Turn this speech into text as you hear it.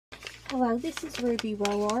Hello, this is Ruby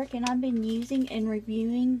Roark, and I've been using and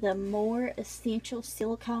reviewing the More Essential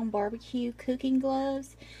Silicone Barbecue Cooking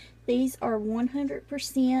Gloves. These are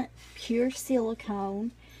 100% pure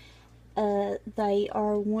silicone. They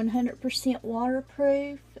are 100%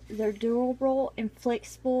 waterproof. They're durable and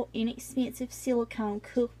flexible, inexpensive silicone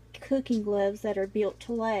cooking gloves that are built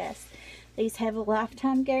to last. These have a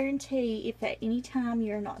lifetime guarantee. If at any time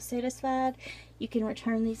you're not satisfied, you can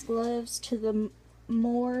return these gloves to the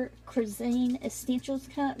More Cuisine Essentials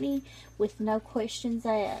company with no questions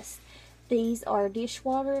asked. These are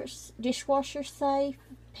dishwasher safe,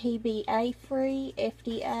 PBA free,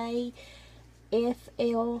 FDA,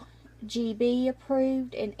 FLGB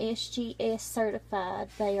approved, and SGS certified.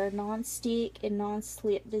 They are non-stick and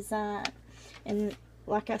non-slip design, and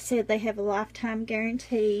like I said, they have a lifetime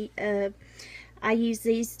guarantee. I use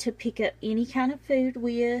these to pick up any kind of food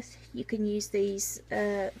with. You can use these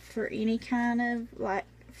for any kind of like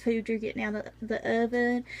food you're getting out of the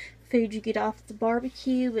oven, food you get off the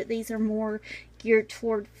barbecue, but these are more geared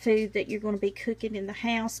toward food that you're going to be cooking in the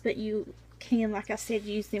house, but you can, like I said,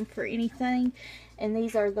 use them for anything. And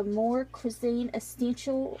these are the More Cuisine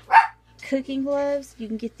Essential cooking gloves. You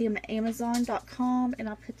can get them at Amazon.com, and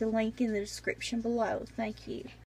I'll put the link in the description below. Thank you.